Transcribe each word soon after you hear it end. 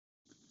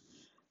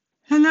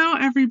Hello,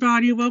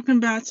 everybody. Welcome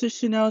back to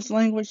Chanel's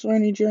Language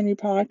Learning Journey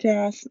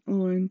podcast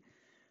on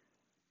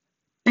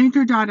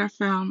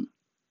Anchor.fm,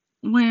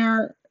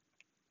 where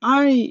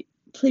I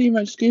pretty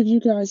much give you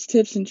guys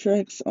tips and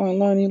tricks on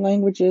learning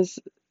languages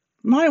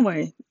my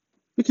way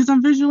because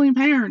I'm visually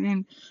impaired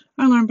and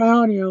I learn by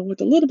audio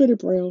with a little bit of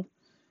braille,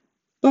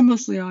 but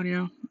mostly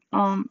audio.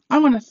 I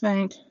want to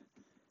thank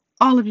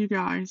all of you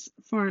guys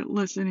for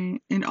listening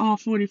in all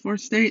 44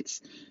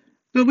 states,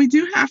 but we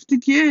do have to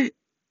get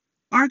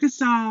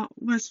Arkansas,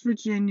 West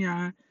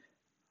Virginia,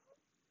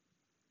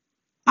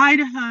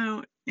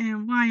 Idaho,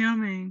 and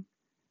Wyoming,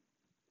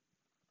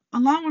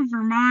 along with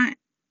Vermont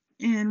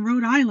and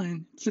Rhode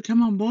Island, to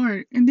come on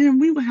board. And then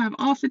we would have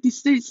all 50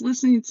 states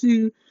listening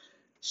to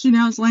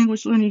Chanel's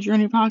Language Learning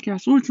Journey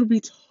podcast, which would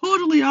be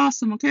totally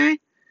awesome, okay?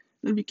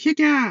 It'd be kick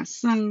ass.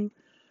 So,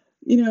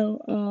 you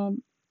know,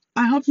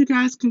 I hope you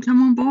guys can come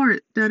on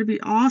board. That'd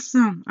be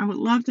awesome. I would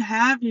love to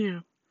have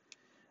you.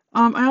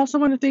 I also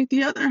want to thank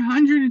the other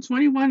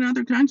 121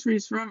 other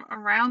countries from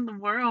around the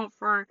world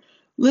for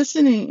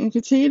listening and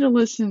continue to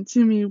listen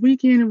to me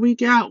week in and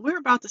week out. We're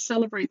about to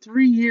celebrate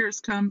 3 years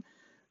come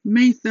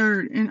May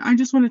 3rd, and I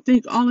just want to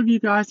thank all of you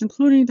guys,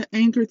 including the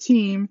Anchor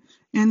team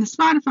and the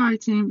Spotify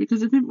team,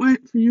 because if it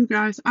weren't for you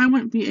guys, I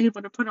wouldn't be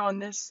able to put on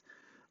this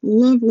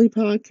lovely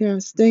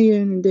podcast day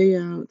in and day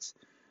out.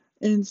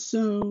 And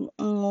so,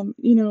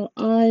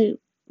 I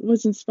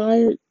was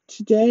inspired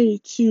today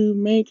to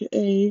make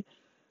a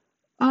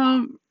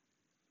um,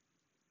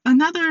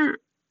 another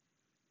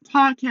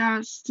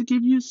podcast to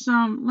give you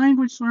some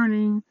language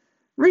learning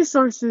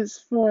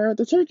resources for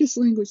the Turkish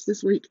language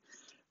this week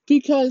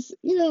because,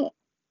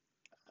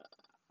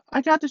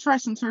 I got to try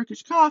some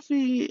Turkish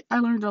coffee. I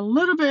learned a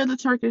little bit of the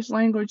Turkish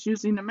language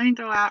using the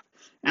Mango app,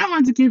 and I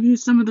wanted to give you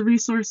some of the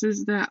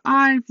resources that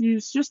I've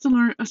used just to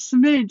learn a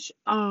smidge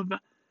of,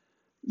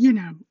 you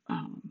know,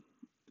 um,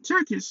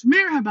 Turkish.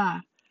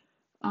 Merhaba,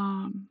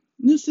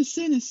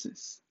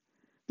 nasılsınız?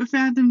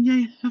 Efendim,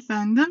 ye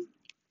efendim.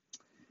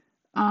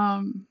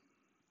 Um,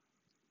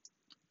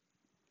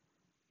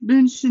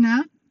 ben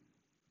Şine.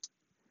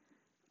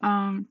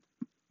 Um,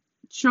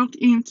 Çok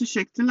iyiyim,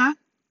 teşekkürler.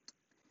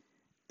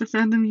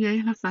 Efendim,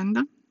 ye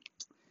efendim.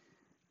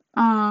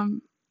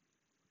 Um,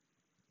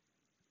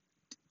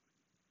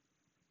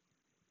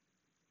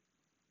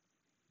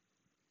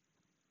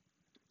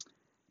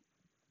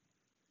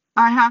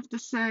 I have to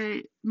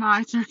say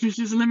my Turkish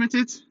is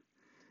limited,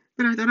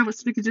 but I thought I would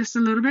speak it just a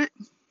little bit.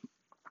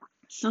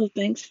 So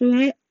thanks for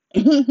that.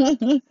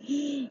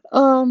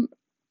 um,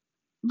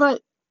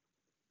 but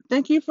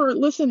thank you for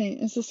listening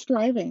and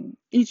subscribing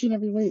each and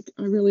every week.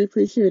 I really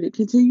appreciate it.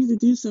 Continue to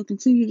do so.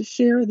 Continue to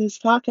share this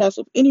podcast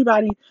with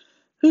anybody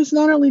who's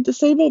not only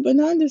disabled but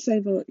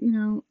non-disabled.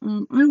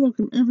 I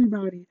welcome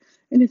everybody.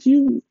 And if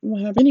you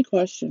have any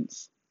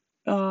questions,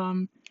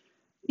 um,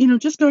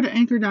 just go to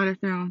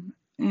anchor.fm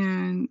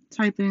and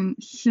type in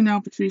Chanel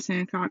Patrice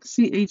Hancock,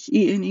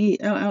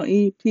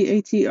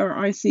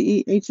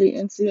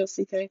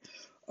 ChenelPatriceHancock,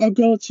 or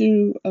go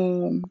to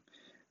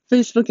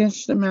Facebook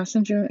Instant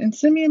Messenger and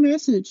send me a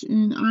message,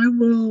 and I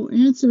will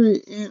answer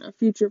it in a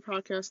future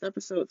podcast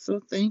episode. So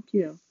thank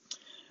you.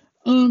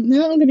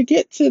 Now I'm going to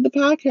get to the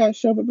podcast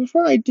show, but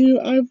before I do,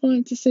 I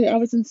want to say I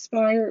was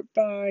inspired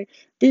by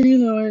Billy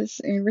Lewis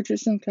and Richard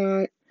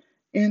Simcott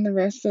and the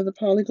rest of the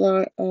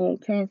Polyglot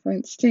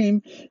Conference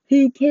team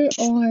who put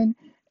on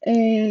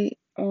a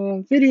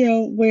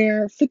video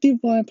where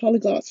 51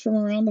 polyglots from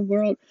around the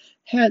world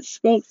had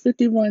spoke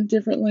 51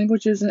 different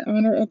languages in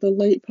honor of the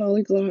late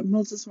polyglot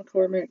Moses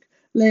McCormick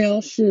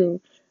Leal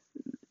Shu.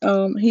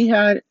 He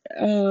had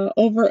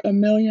over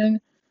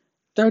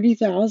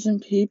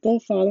 1,030,000 people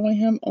following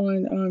him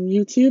on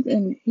YouTube,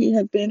 and he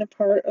had been a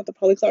part of the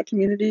polyglot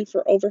community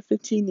for over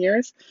 15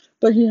 years,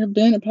 but he had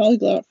been a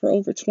polyglot for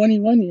over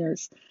 21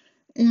 years.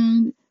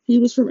 And he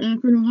was from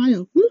Akron,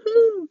 Ohio.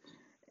 Woohoo!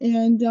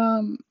 And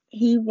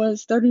he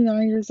was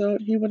 39 years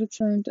old. He would have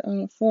turned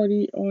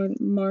 40 on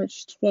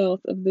March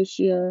 12th of this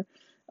year.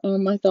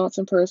 My thoughts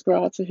and prayers go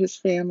out to his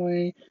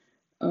family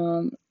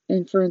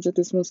and friends at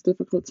this most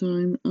difficult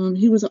time.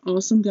 He was an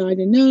awesome guy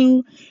to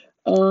know.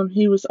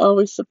 He was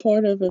always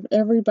supportive of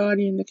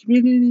everybody in the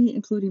community,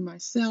 including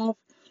myself.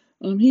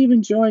 He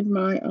even joined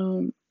my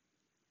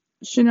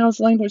Chanel's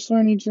Language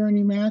Learning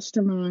Journey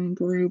Mastermind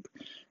group.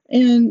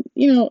 And,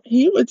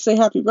 he would say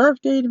happy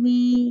birthday to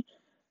me.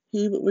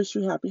 He would wish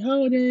you happy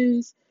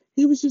holidays.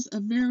 He was just a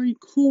very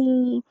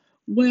cool,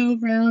 well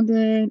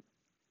rounded,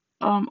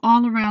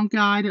 all around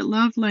guy that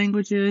loved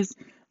languages,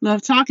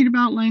 loved talking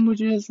about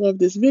languages, loved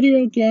his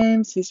video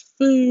games, his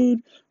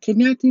food,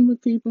 connecting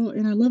with people.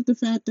 And I love the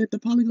fact that the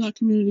polyglot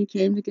community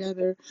came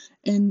together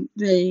and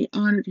they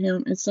honored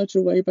him in such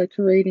a way by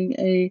creating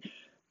a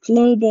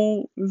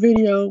global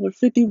video with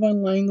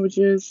 51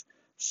 languages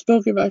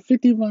spoken by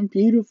 51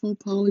 beautiful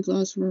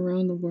polyglots from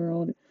around the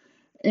world.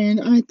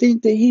 And I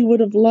think that he would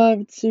have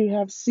loved to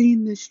have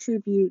seen this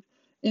tribute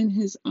in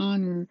his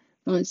honor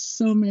by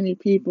so many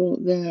people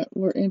that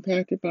were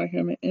impacted by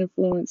him and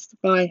influenced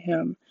by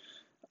him.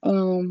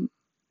 Um,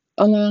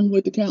 along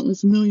with the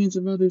countless millions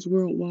of others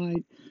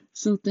worldwide.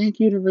 So thank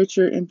you to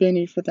Richard and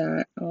Benny for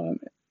that.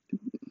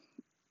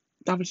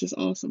 That was just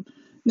awesome.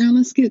 Now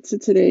let's get to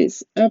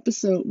today's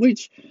episode,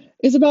 which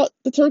is about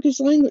the Turkish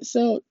language.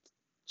 So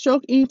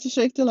çok iyi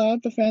teşekkürler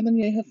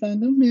efendim,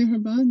 efendim,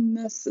 merhaba,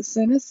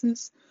 nasılsınız?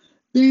 Siz?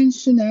 Ben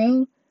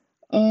Chanel,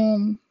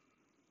 um,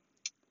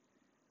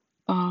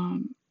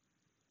 um,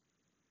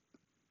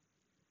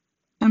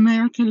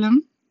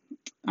 American.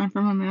 I'm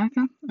from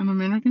America. I'm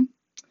American.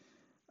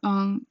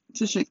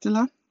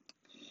 Teşekkürler.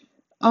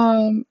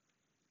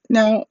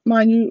 Now,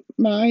 mind you,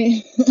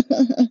 my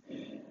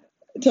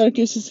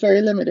Turkish is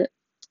very limited.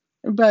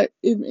 But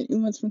if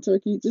anyone's from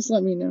Turkey, just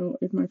let me know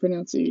if my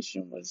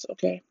pronunciation was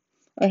okay.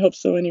 I hope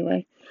so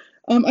anyway.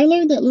 I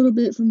learned that little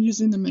bit from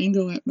using the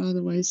Mango app, by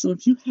the way. So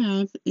if you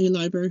have a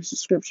library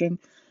subscription,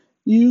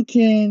 you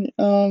can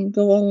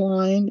go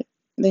online.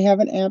 They have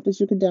an app that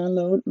you can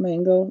download,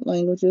 Mango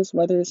Languages,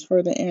 whether it's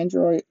for the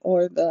Android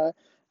or the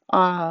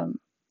um,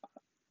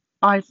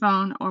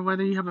 iPhone, or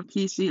whether you have a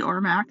PC or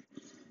a Mac.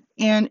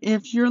 And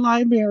if your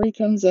library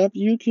comes up,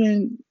 you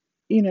can,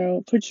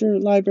 put your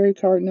library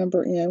card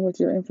number in with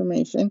your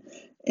information,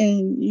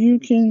 and you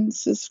can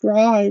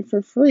subscribe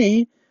for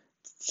free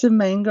to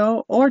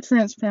Mango or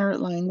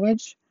Transparent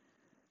Language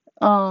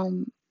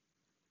 .com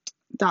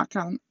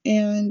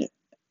and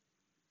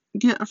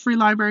get a free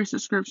library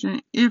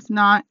subscription. If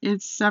not,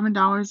 it's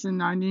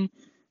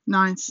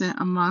 $7.99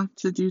 a month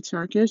to do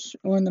Turkish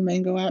on the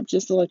Mango app,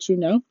 just to let you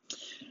know.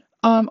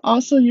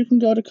 Also, you can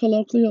go to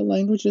Colloquial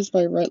Languages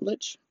by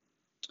Routledge,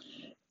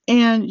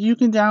 and you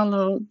can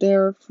download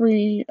their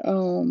free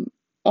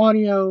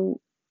audio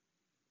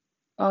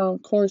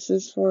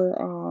courses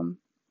for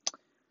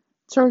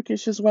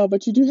Turkish as well.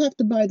 But you do have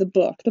to buy the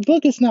book. The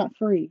book is not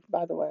free,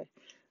 by the way,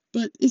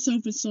 but it's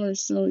open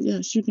source, so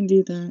yes, you can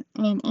do that.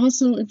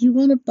 Also, if you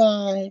want to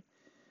buy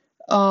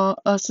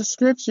a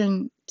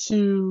subscription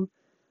to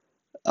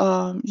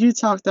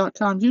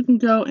utalk.com, you can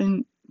go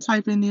and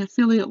type in the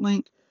affiliate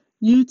link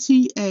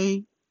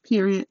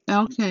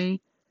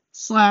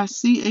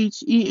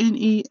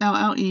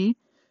UTA.LK/CHENELLE,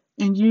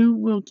 and you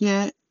will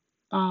get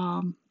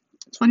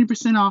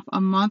 20% off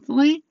a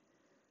monthly,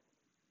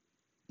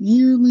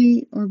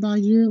 yearly, or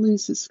bi-yearly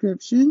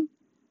subscription.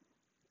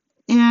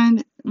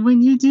 And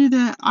when you do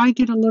that, I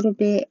get a little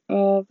bit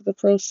of the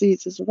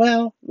proceeds as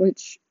well,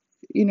 which,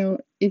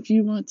 if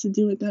you want to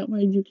do it that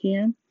way, you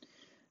can.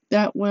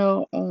 That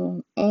will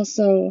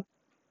also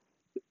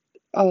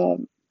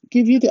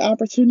give you the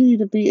opportunity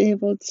to be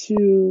able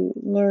to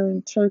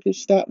learn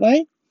Turkish that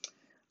way.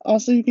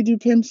 Also, you could do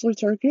Pimsleur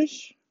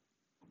Turkish.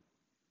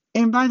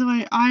 And by the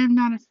way, I am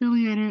not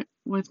affiliated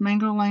with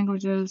Mango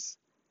Languages,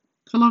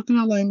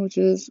 Colloquial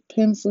Languages,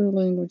 Pimsleur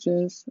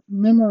Languages,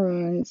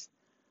 Memrise,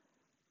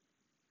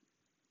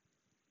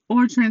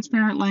 or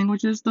Transparent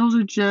Languages. Those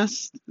are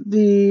just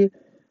the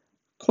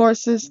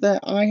courses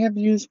that I have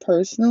used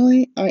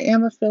personally. I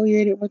am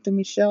affiliated with the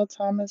Michelle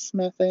Thomas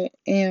Method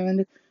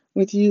and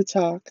with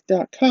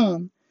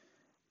utalk.com.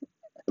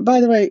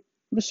 By the way,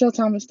 Michelle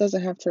Thomas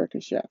doesn't have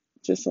Turkish yet,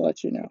 just to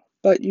let you know,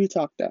 but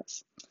utalk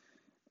does.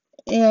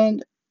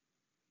 And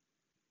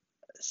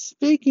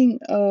speaking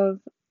of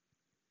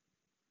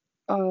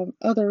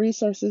other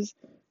resources,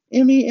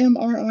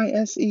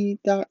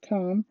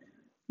 MEMRISE.com,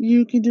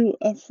 you can do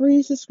a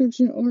free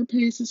subscription or a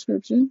paid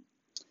subscription.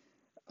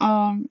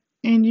 And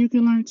you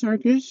can learn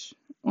Turkish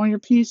on your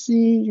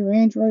PC, your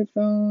Android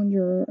phone,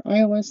 your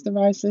iOS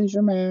devices,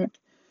 your Mac,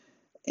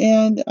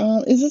 and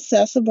is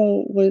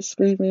accessible with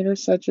screen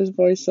readers such as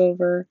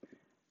VoiceOver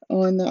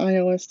on the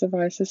iOS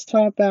devices,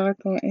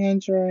 TalkBack on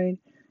Android,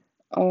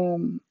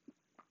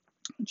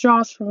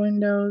 JAWS for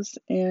Windows,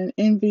 and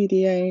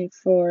NVDA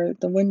for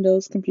the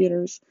Windows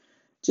computers,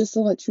 just to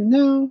let you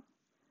know.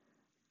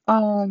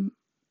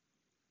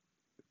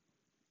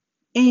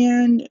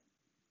 And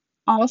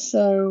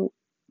also,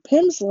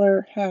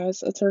 Pimsleur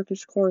has a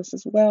Turkish course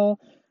as well.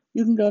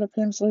 You can go to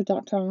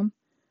pimsleur.com.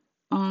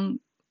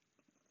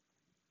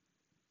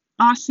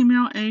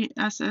 Assimil,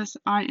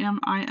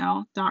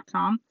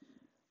 ASSIMIL.com.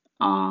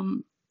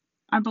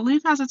 I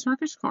believe has a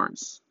Turkish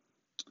course.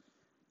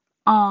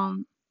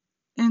 And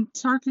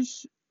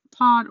Turkish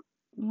Pod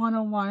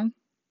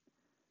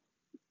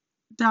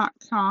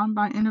 101.com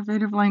by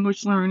Innovative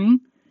Language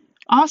Learning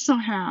also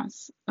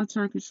has a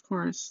Turkish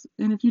course.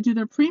 And if you do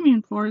their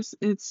premium course,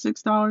 it's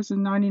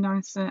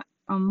 $6.99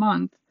 a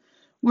month,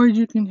 where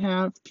you can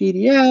have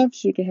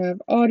PDFs, you can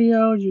have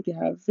audio, you can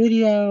have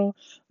video,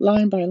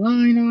 line by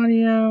line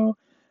audio,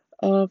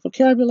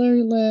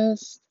 vocabulary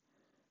list.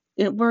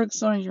 It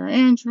works on your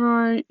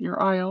Android, your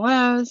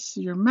iOS,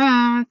 your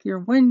Mac, your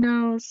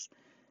Windows,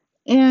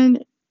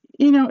 and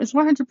it's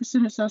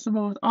 100%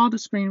 accessible with all the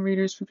screen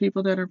readers for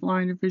people that are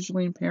blind and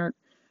visually impaired,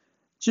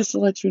 just to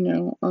let you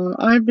know.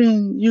 I've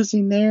been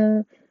using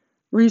their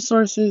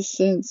resources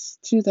since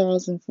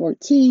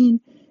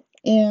 2014,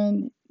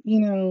 and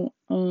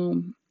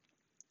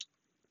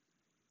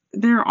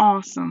they're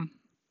awesome.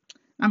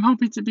 I'm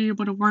hoping to be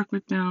able to work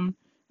with them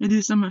and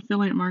do some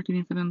affiliate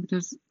marketing for them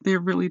because they're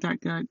really that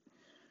good.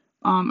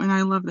 And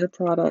I love their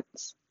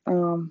products.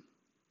 Um,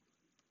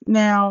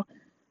 Now,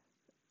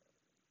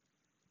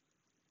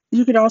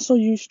 you could also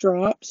use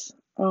Drops.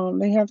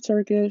 They have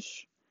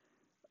Turkish.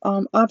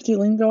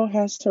 Optilingo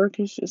has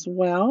Turkish as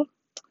well.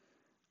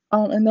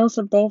 And those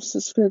are both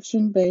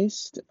subscription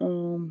based,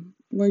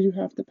 where you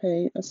have to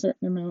pay a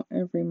certain amount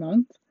every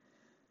month.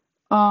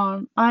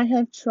 I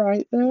have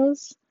tried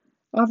those.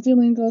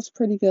 Optilingo is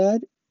pretty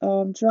good.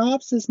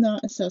 Drops is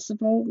not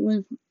accessible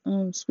with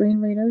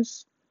screen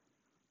readers.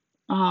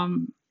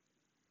 Um,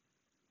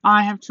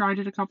 I have tried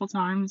it a couple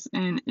times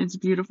and it's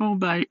beautiful,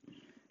 but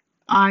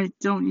I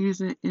don't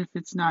use it if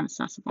it's not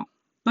accessible.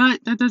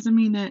 But that doesn't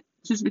mean that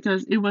just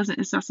because it wasn't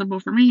accessible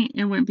for me,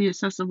 it wouldn't be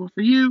accessible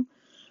for you.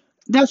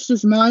 That's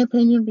just my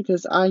opinion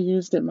because I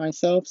used it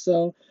myself.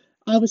 So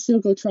I would still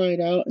go try it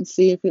out and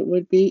see if it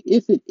would be.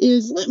 If it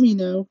is, let me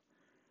know.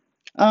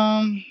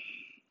 Um,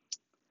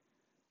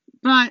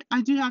 but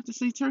I do have to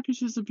say,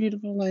 Turkish is a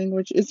beautiful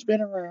language. It's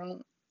been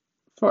around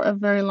for a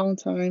very long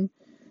time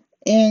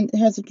and it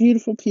has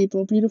beautiful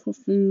people, beautiful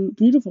food,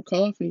 beautiful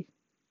coffee,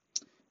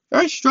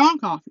 very strong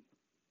coffee.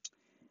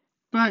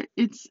 But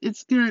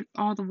it's good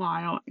all the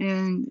while.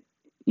 And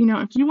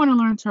if you want to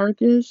learn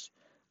Turkish,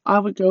 I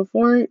would go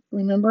for it.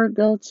 Remember,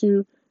 go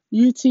to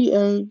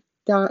uta.lk/CHENELLE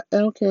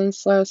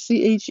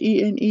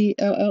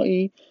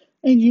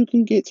and you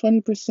can get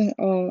 20%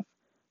 off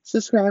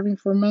subscribing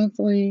for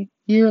monthly,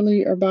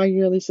 yearly, or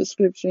bi-yearly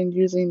subscription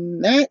using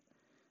that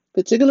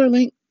particular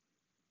link.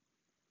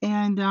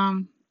 And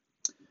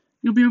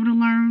you'll be able to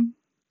learn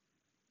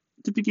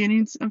the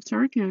beginnings of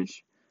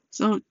Turkish.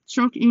 So,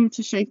 çok iyi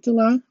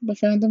teşekkürler.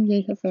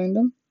 Efendim,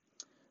 efendim.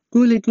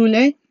 Güle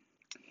güle.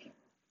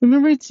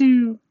 Remember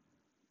to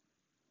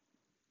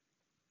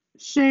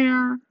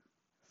share,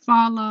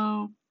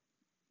 follow,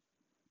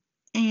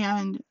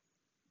 and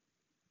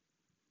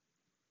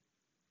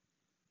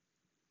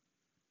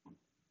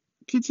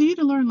continue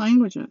to learn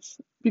languages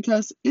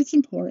because it's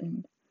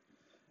important.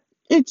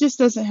 It just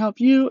doesn't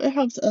help you, it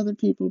helps other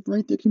people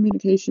break the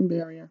communication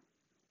barrier.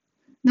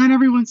 Not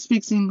everyone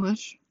speaks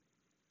English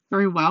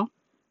very well,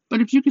 but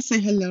if you could say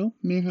hello,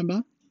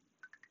 merhaba,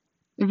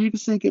 if you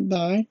could say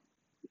goodbye,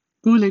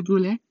 güle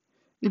güle,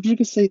 if you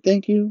could say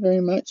thank you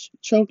very much,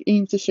 çok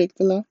iyi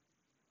teşekkürler,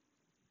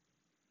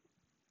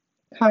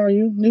 how are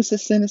you, Nusa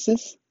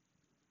Senesis,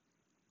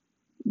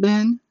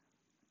 Ben,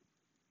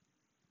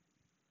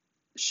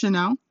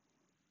 Chanel,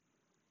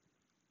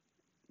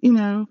 you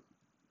know,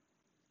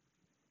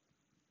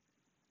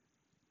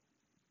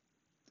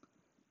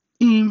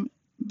 im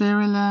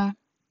Berila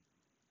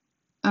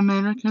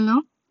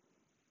Americalo,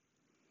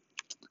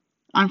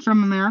 I'm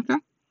from America,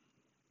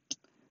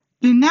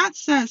 then that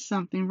says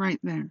something right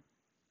there.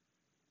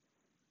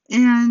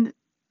 And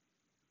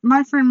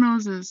my friend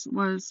Moses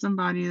was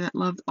somebody that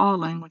loved all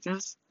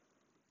languages.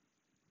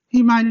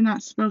 He might have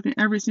not spoken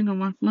every single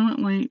one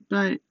fluently,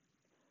 but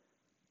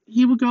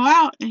he would go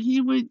out and he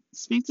would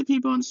speak to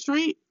people on the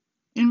street,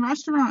 in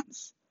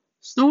restaurants,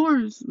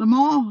 stores, the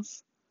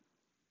malls,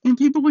 and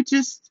people would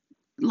just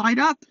light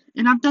up.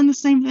 And I've done the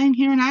same thing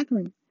here in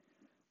Akron,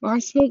 where I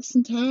spoke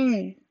some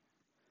Thai,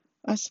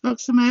 I spoke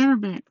some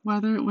Arabic,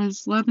 whether it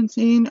was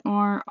Levantine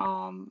or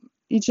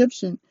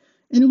Egyptian.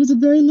 And it was a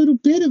very little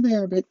bit of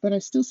Arabic, but I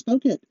still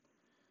spoke it.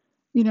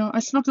 I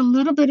spoke a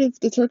little bit of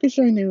the Turkish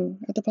I knew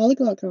at the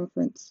Polyglot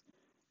Conference,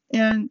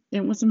 and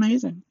it was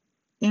amazing.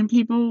 And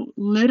people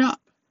lit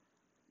up.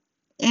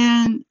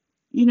 And,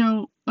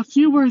 a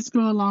few words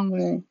go a long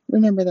way.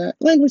 Remember that.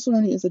 Language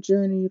learning is a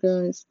journey, you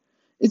guys.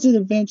 It's an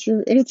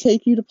adventure. It'll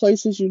take you to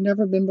places you've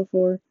never been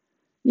before.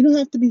 You don't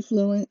have to be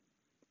fluent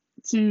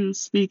to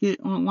speak it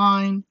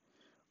online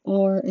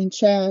or in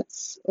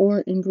chats or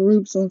in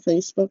groups on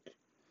Facebook.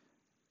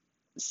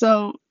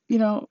 So,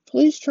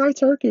 please try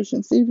Turkish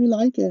and see if you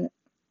like it.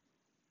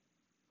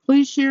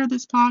 Please share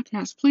this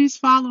podcast. Please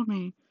follow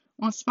me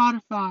on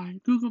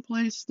Spotify, Google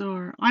Play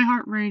Store,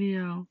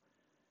 iHeartRadio,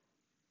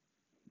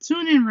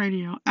 TuneIn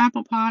Radio,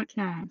 Apple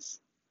Podcasts,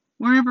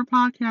 wherever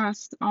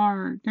podcasts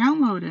are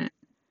downloaded.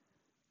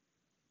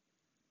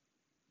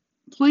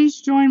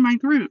 Please join my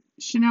group,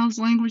 Chanel's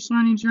Language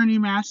Learning Journey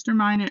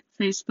Mastermind at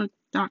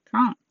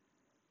Facebook.com.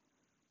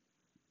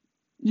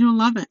 You'll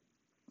love it.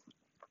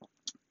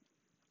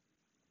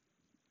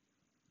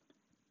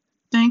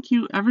 Thank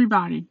you,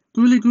 everybody.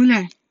 Güle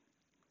güle.